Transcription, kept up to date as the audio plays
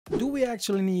do we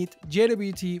actually need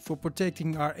JWT for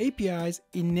protecting our APIs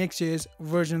in Next.js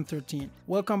version 13?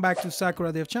 Welcome back to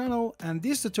Sakura Dev channel, and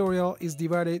this tutorial is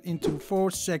divided into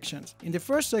 4 sections. In the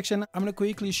first section, I'm going to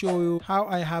quickly show you how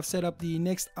I have set up the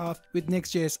Next Auth with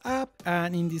Next.js app,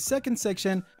 and in the second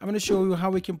section, I'm going to show you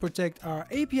how we can protect our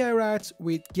API routes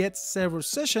with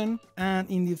getServerSession, and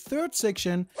in the third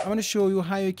section, I'm going to show you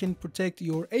how you can protect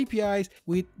your APIs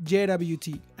with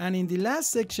JWT, and in the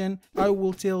last section, I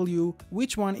will tell you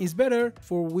which one is better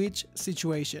for which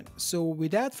situation. So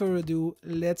without further ado,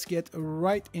 let's get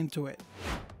right into it.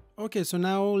 Okay, so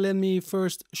now let me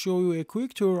first show you a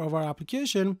quick tour of our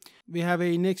application. We have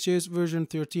a Next.js version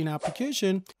 13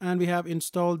 application, and we have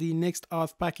installed the Next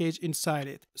Auth package inside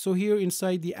it. So here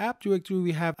inside the app directory,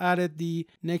 we have added the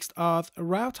Next Auth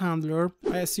route handler.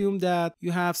 I assume that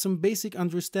you have some basic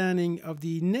understanding of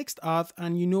the Next Auth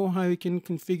and you know how you can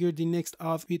configure the Next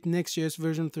Auth with Next.js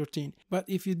version 13. But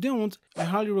if you don't, I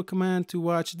highly recommend to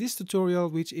watch this tutorial,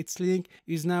 which its link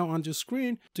is now on the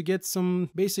screen, to get some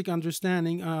basic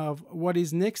understanding of what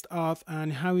is Next Auth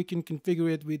and how we can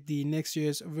configure it with the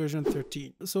Next.js version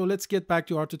 13. So let's get back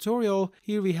to our tutorial.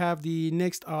 Here we have the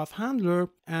Next Auth handler,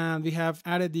 and we have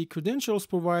added the credentials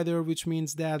provider, which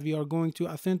means that we are going to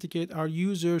authenticate our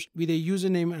users with a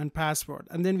username and password.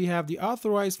 And then we have the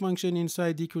authorize function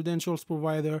inside the credentials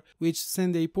provider, which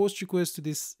send a post request to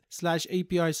this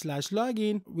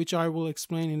 /API/login, which I will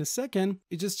explain in a second.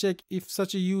 It just check if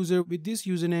such a user with this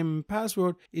username and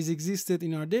password is existed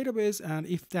in our database, and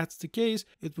if that's the case,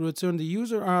 it will return the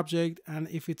user object, and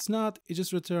if it's not, it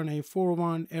just return a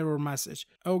 401 error message.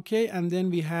 Okay, and then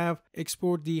we have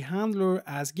export the handler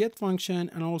as get function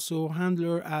and also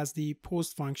handler as the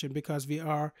post function, because we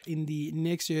are in the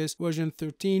Next.js version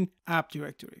 13 app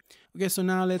directory. Okay, so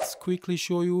now let's quickly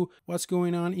show you what's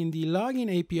going on in the login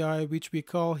API, which we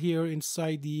call here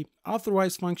inside the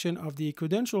authorize function of the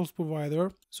credentials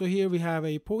provider. So here we have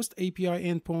a post API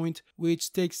endpoint,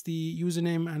 which takes the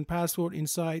username and password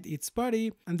inside its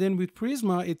body, and then with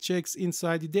Prisma it checks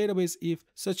inside the database if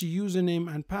such a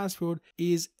username and password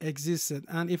is existed,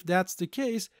 and if that's the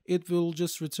case, it will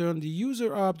just return the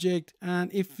user object,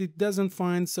 and if it doesn't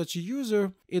find such a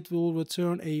user, it will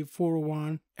return a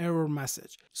 401 error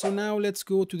message. So now let's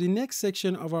go to the next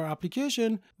section of our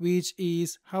application, which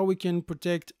is how we can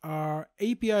protect our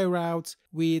API routes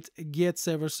with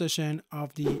getServerSession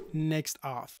of the Next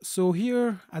Auth. So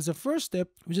here, as a first step,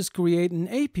 we just create an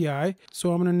API.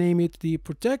 So I'm going to name it the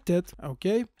protected,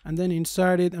 okay, and then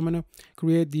inside it I'm going to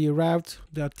create the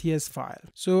route.ts file.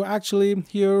 So actually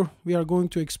here we are going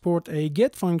to export a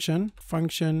get function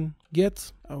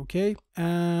get, okay,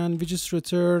 and we just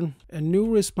return a new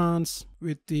response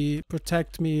with the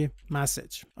protect me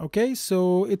message. Okay,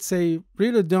 so it's a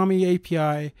really dummy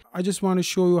API. I just want to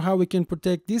show you how we can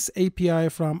protect this API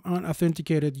from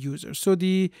unauthenticated users. So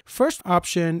the first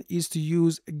option is to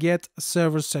use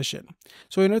getServerSession.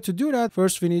 So in order to do that,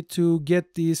 first we need to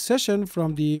get the session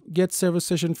from the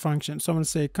getServerSession function. So I'm going to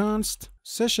say const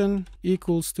session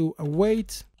equals to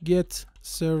await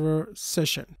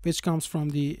getServerSession, which comes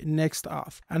from the Next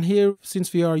Auth. And here,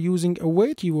 since we are using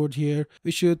await keyword here,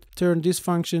 we should turn this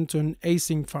function to an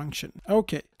async function.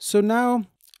 Okay, so now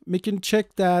we can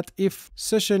check that if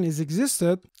session is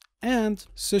existed and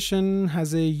session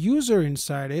has a user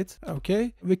inside it,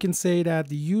 okay, we can say that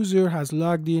the user has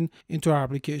logged in into our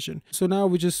application. So now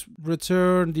we just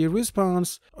return the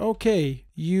response, okay,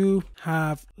 you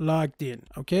have logged in,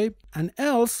 okay? And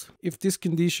else, if this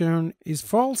condition is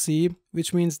falsy,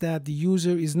 which means that the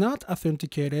user is not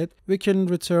authenticated, we can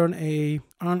return a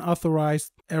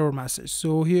unauthorized error message.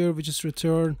 So here we just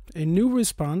return a new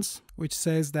response which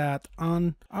says that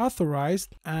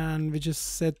unauthorized, and we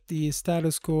just set the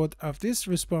status code of this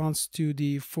response to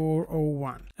the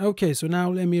 401. Okay, so now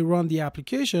let me run the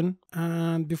application,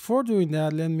 and before doing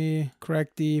that, let me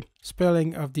correct the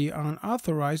spelling of the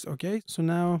unauthorized. Okay, so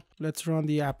now let's run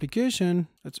the application.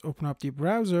 Let's open up the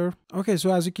browser. Okay,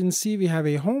 so as you can see, we have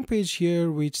a home page here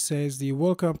which says the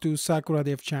welcome to Sakura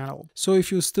Dev channel. So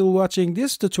if you're still watching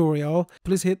this tutorial,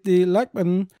 please hit the like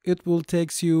button. It will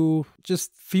take you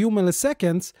just few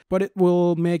milliseconds, but it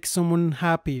will make someone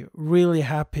happy, really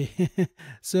happy.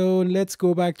 So let's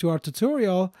go back to our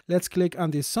tutorial. Let's click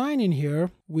on the sign in here.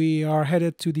 We are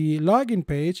headed to the login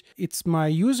page. It's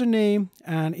my username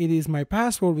and it is my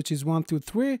password, which is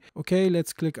 123. Okay,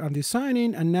 let's click on the sign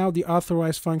in, and now the authorized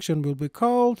authorize function will be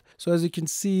called. So as you can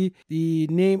see, the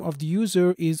name of the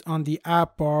user is on the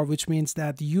app bar, which means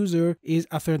that the user is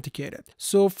authenticated.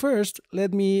 So first,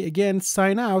 let me again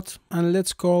sign out, and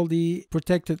let's call the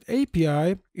protected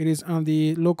API. It is on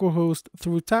the localhost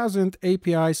 3000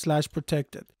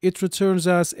 API/protected. It returns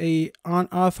us a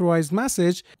unauthorized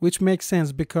message, which makes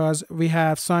sense because we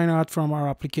have signed out from our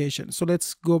application. So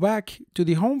let's go back to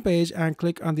the home page and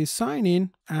click on the sign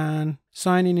in and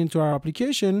sign in into our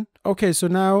application. Okay, so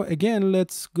now again,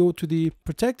 let's go to the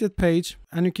protected page,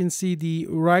 and you can see the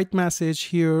right message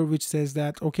here, which says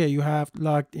that, okay, you have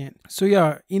logged in. So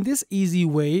yeah, in this easy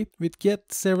way, with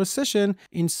getServerSession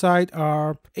inside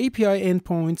our API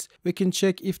endpoints, we can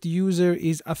check if the user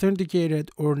is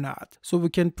authenticated or not. So we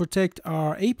can protect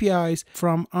our APIs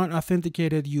from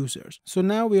unauthenticated users. So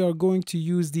now we are going to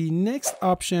use the next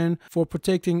option for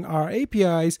protecting our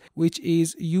APIs, which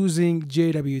is using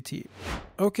JWT.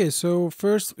 Okay, so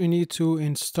first we need to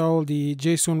install the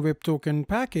JSON Web Token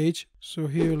package. So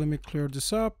here, let me clear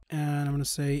this up, and I'm going to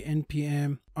say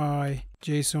npm I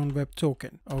JSON Web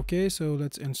Token. Okay, so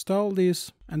let's install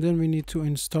this, and then we need to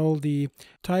install the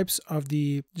types of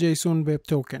the JSON Web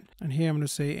Token. And here I'm going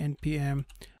to say npm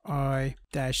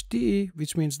I-D,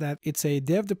 which means that it's a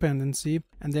dev dependency,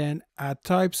 and then add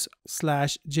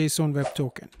types/JSON Web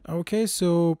Token. Okay,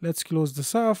 so let's close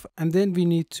this off, and then we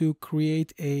need to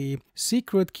create a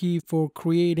secret key for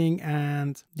creating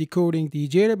and decoding the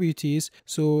JWTs.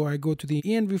 So I go to the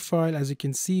env file. As you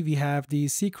can see, we have the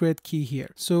secret key here.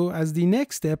 So as the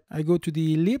next step, I go to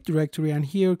the lib directory and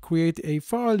here create a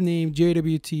file named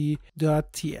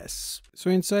JWT.ts. So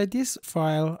inside this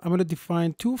file, I'm going to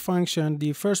define two functions.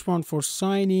 The first one for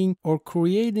signing or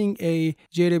creating a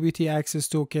JWT access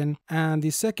token, and the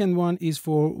second one is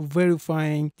for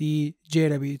verifying the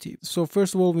JWT. So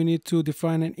first of all, we need to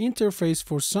define an interface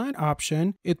for sign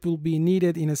option. It will be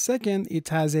needed in a second. It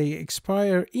has a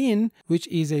expire in, which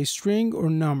is a string or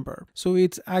number. So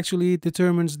it actually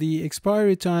determines the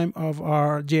expiry time of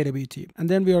our JWT. And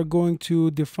then we are going to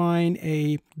define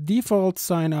a default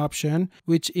sign option,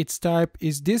 which its type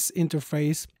is this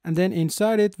interface. And then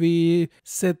inside it, we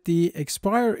set the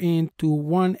expire in to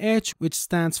 1H, which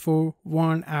stands for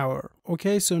 1 hour.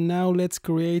 Okay, so now let's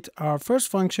create our first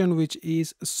function, which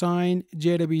is sign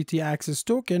JWT access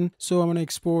token. So I'm going to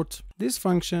export this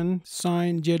function,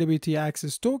 sign JWT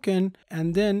access token,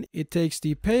 and then it takes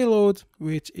the payload,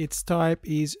 which its type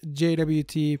is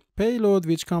JWT payload,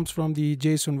 which comes from the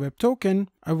JSON Web Token.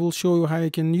 I will show you how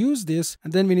you can use this.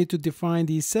 And then we need to define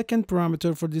the second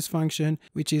parameter for this function,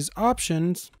 which is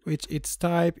options, which its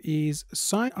type is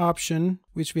sign option,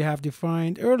 which we have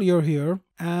defined earlier here.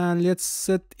 And let's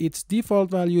set its default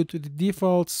value to the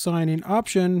default sign-in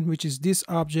option, which is this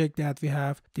object that we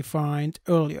have defined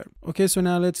earlier. Okay, so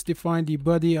now let's define the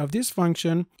body of this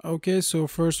function. Okay, so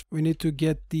first we need to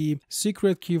get the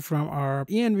secret key from our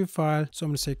env file. So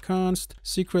I'm going to say const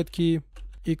secret key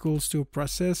equals to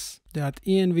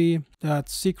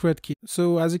process.env.secret key.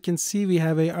 So as you can see, we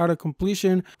have a auto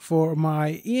completion for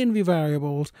my env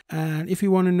variables. And if you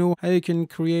want to know how you can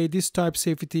create this type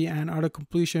safety and auto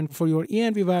completion for your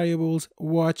env variables,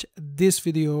 watch this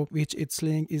video, which its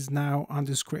link is now on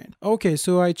the screen. Okay,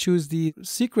 so I choose the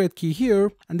secret key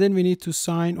here, and then we need to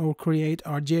sign or create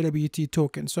our JWT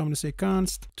token. So I'm going to say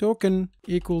const token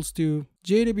equals to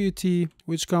JWT,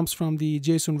 which comes from the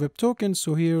JSON Web Token.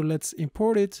 So here, let's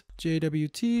import it,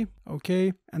 JWT,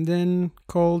 okay, and then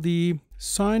call the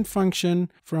sign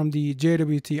function from the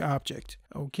JWT object.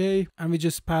 Okay, and we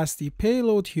just pass the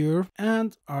payload here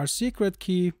and our secret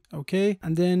key, okay,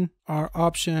 and then our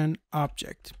option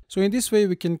object. So in this way,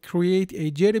 we can create a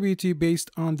JWT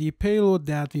based on the payload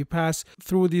that we pass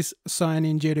through this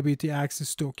sign-in JWT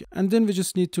access token. And then we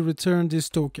just need to return this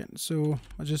token. So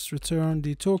I just return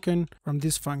the token from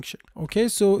this function. Okay,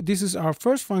 so this is our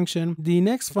first function. The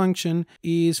next function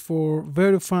is for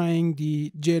verifying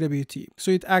the JWT.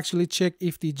 So it actually checks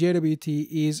if the JWT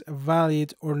is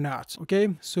valid or not. Okay,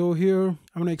 so here I'm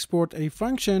going to export a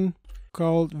function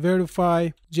called verify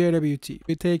JWT.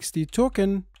 It takes the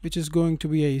token, which is going to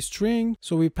be a string.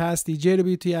 So we pass the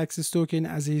JWT access token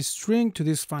as a string to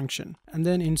this function. And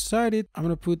then inside it, I'm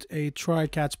going to put a try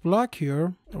catch block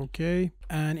here. Okay.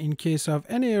 And in case of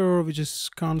any error, we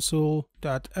just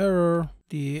console.error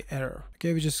the error.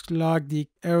 Okay, we just log the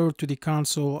error to the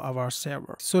console of our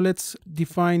server. So let's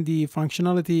define the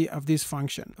functionality of this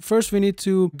function. First, we need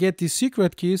to get the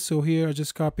secret key. So here, I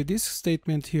just copy this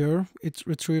statement here. It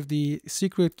retrieved the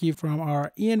secret key from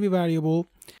our env variable.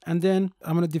 And then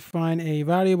I'm going to define a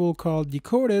variable called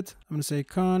decoded. I'm going to say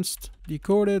const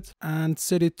decoded and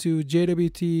set it to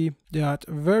jwt.verify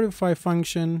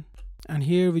function. and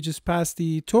here we just pass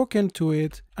the token to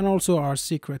it and also our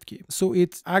secret key. So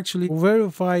it actually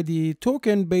verify the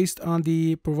token based on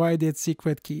the provided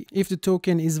secret key. If the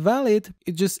token is valid,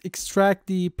 it just extract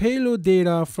the payload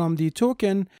data from the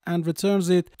token and returns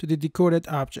it to the decoded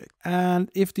object. And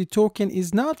if the token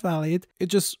is not valid, it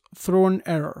just throw an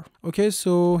error. Okay,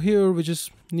 so here we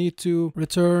just need to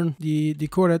return the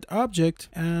decoded object,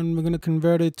 and we're going to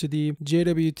convert it to the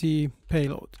JWT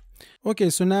payload. Okay,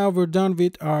 so now we're done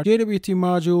with our JWT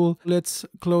module. Let's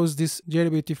close this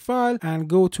JWT file and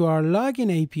go to our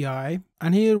login API.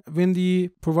 And here, when the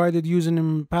provided username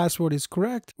and password is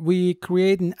correct, we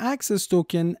create an access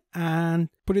token and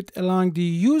put it along the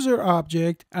user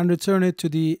object and return it to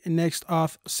the Next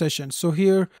Auth session. So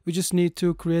here, we just need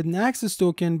to create an access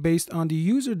token based on the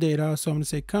user data. So I'm going to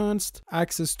say const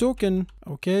access token,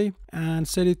 okay, and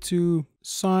set it to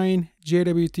sign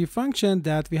JWT function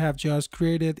that we have just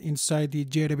created inside the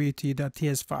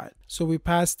JWT.ts file. So we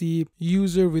pass the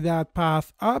user without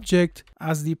path object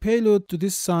as the payload to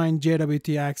this signed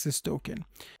JWT access token.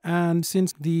 And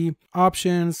since the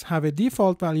options have a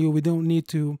default value, we don't need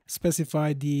to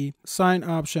specify the sign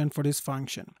option for this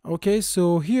function. Okay,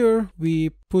 so here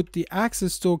we put the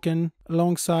access token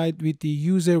alongside with the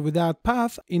user without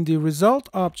path in the result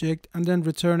object and then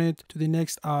return it to the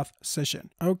Next Auth session.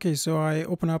 Okay, so I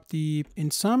open up the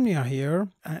Insomnia here.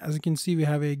 As you can see, we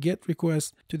have a get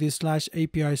request to the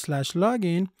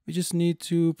 /API/login. We just need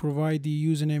to provide the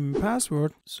username and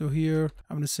password. So here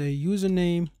I'm going to say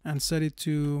username and set it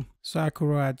to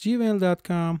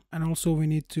sakura@gmail.com, and also we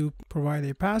need to provide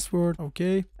a password,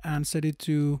 okay, and set it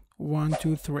to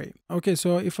 123. Okay,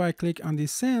 so if I click on the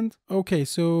send, okay,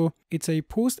 so it's a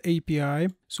post API,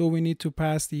 so we need to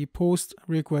pass the post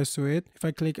request to it. If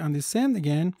I click on the send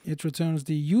again, it returns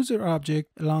the user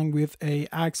object along with a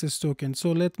access token.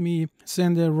 So let me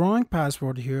send the wrong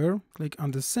password here. Click on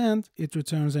the send, it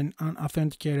returns an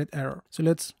unauthenticated error. So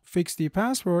let's fix the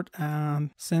password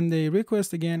and send a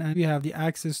request again, and we have the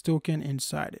access token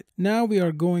inside it. Now we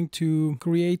are going to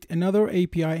create another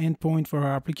API endpoint for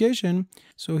our application.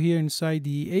 So here inside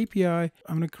the API,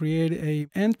 I'm going to create a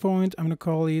endpoint. I'm going to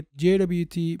call it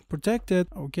JWT protected,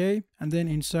 okay, and then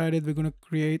inside it we're going to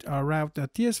create our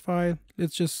route.ts file.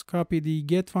 Let's just copy the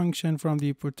get function from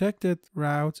the protected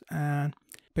route and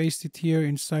paste it here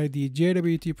inside the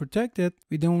JWT protected.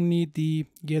 We don't need the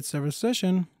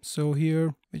getServerSession, so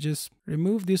here we just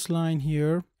remove this line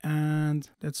here and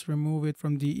let's remove it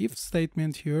from the if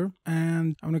statement here.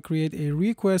 And I'm going to create a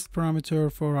request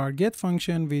parameter for our get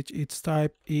function, which its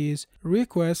type is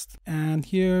request. And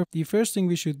here the first thing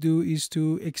we should do is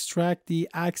to extract the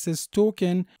access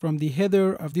token from the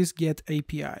header of this get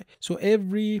API. So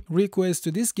every request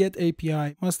to this get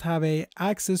API must have a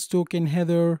access token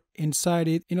header inside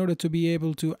it in order to be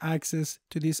able to access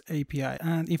to this API.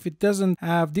 And if it doesn't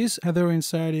have this header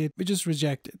inside it, we just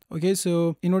reject it. Okay,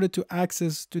 so in order to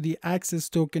access to the access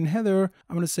token header,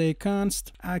 I'm going to say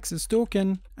const access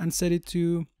token and set it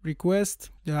to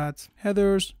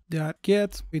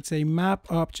request.headers.get. It's a map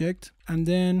object, and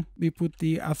then we put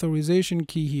the authorization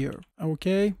key here.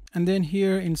 Okay, and then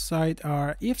here inside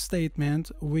our if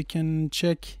statement, we can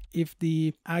check if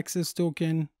the access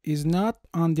token is not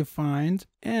undefined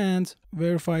and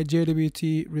verify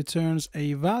JWT returns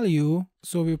a value.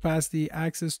 So we pass the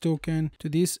access token to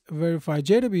this verify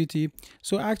JWT.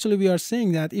 So actually we are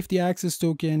saying that if the access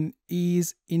token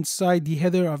is inside the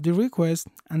header of the request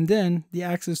and then the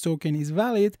access token is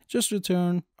valid, just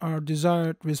return our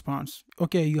desired response.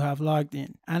 Okay, you have logged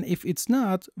in. And if it's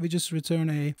not, we just return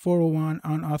a 401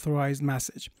 unauthorized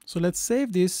message. So let's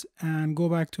save this and go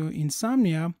back to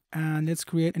Insomnia and let's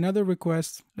create another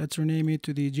request. Let's rename it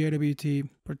to the JWT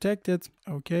protected.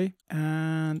 Okay,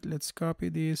 and let's copy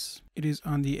this. It is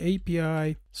on the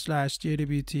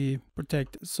API/JWT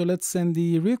protected. So let's send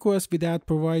the request without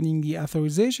providing the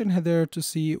authorization header to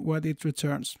see what it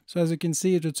returns. So as you can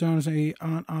see, it returns a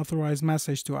unauthorized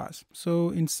message to us. So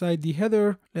inside the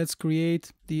header, let's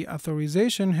create the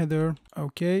authorization header.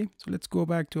 Okay, so let's go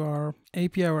back to our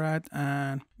API route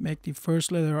and make the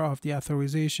first letter of the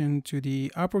authorization to the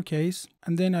uppercase.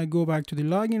 And then I go back to the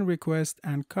login request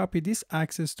and copy this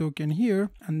access token here.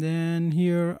 And then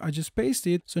here I just paste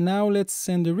it. So now let's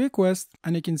send the request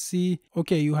and you can see,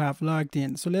 okay, you have logged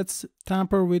in. So let's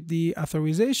tamper with the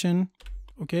authorization.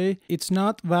 Okay, it's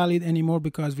not valid anymore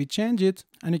because we changed it,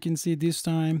 and you can see this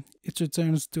time it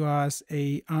returns to us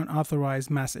a unauthorized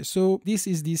message. So this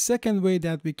is the second way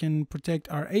that we can protect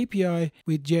our API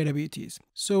with JWTs.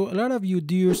 So a lot of you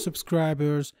dear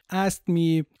subscribers asked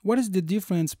me, what is the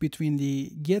difference between the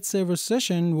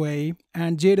getServerSession way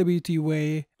and JWT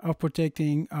way of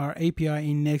protecting our API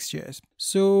in Next.js.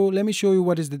 So let me show you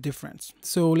what is the difference.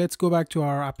 So let's go back to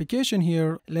our application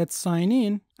here. Let's sign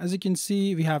in. As you can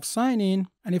see, we have sign in.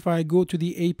 And if I go to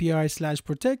the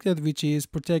API/protected, which is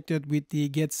protected with the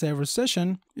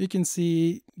getServerSession, you can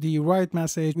see the right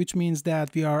message, which means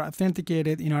that we are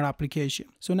authenticated in our application.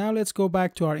 So now let's go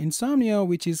back to our Insomnia,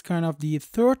 which is kind of the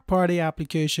third-party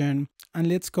application, and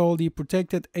let's call the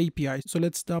protected API. So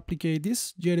let's duplicate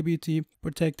this JWT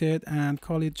protected and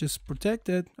call it just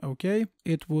protected. Okay,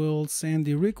 it will send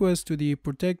the request to the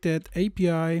protected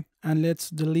API. And let's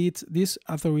delete this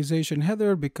authorization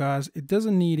header because it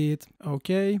doesn't need it.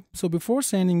 Okay, so before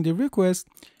sending the request,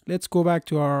 let's go back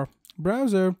to our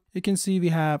browser. You can see we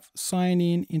have signed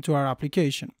in into our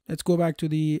application. Let's go back to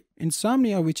the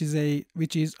Insomnia, which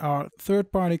is our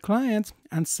third-party client,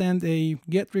 and send a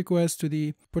GET request to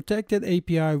the protected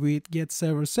API with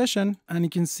getServerSession. And you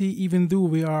can see even though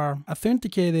we are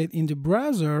authenticated in the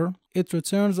browser, it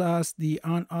returns us the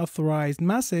unauthorized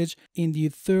message in the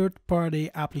third-party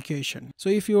application. So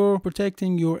if you're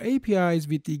protecting your APIs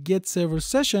with the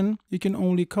getServerSession, you can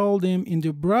only call them in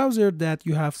the browser that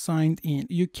you have signed in.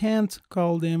 You can't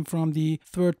call them from the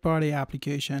third-party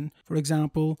application. For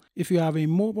example, if you have a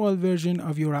mobile version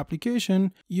of your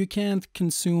application, you can't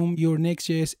consume your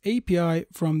Next.js API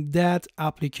from that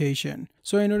application.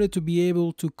 So in order to be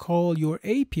able to call your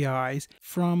APIs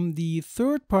from the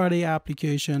third-party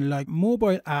application like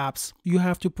mobile apps, you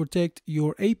have to protect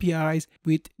your APIs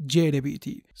with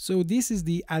JWT. So this is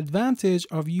the advantage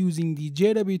of using the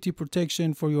JWT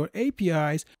protection for your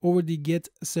APIs over the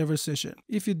getServerSession.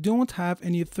 If you don't have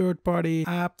any third-party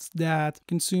apps that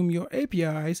consume your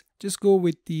APIs, just go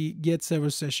with the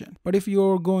getServerSession. But if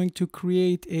you're going to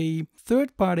create a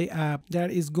third-party app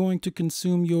that is going to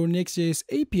consume your Next.js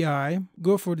API,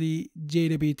 go for the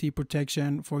JWT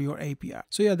protection for your API.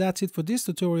 So yeah, that's it for this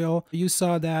tutorial. You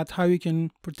saw that how you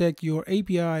can protect your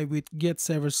API with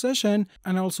getServerSession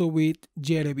and also with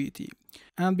JWT.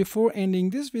 And before ending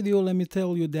this video, let me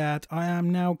tell you that I am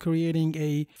now creating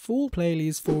a full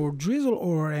playlist for Drizzle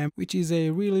ORM, which is a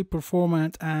really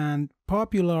performant and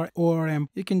popular ORM.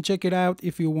 You can check it out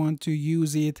if you want to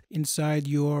use it inside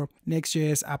your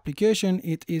Next.js application.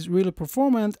 It is really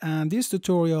performant, and this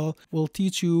tutorial will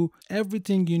teach you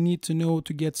everything you need to know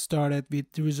to get started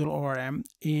with Drizzle ORM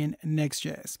in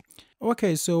Next.js.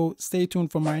 Okay, so stay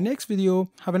tuned for my next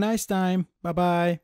video. Have a nice time. Bye bye.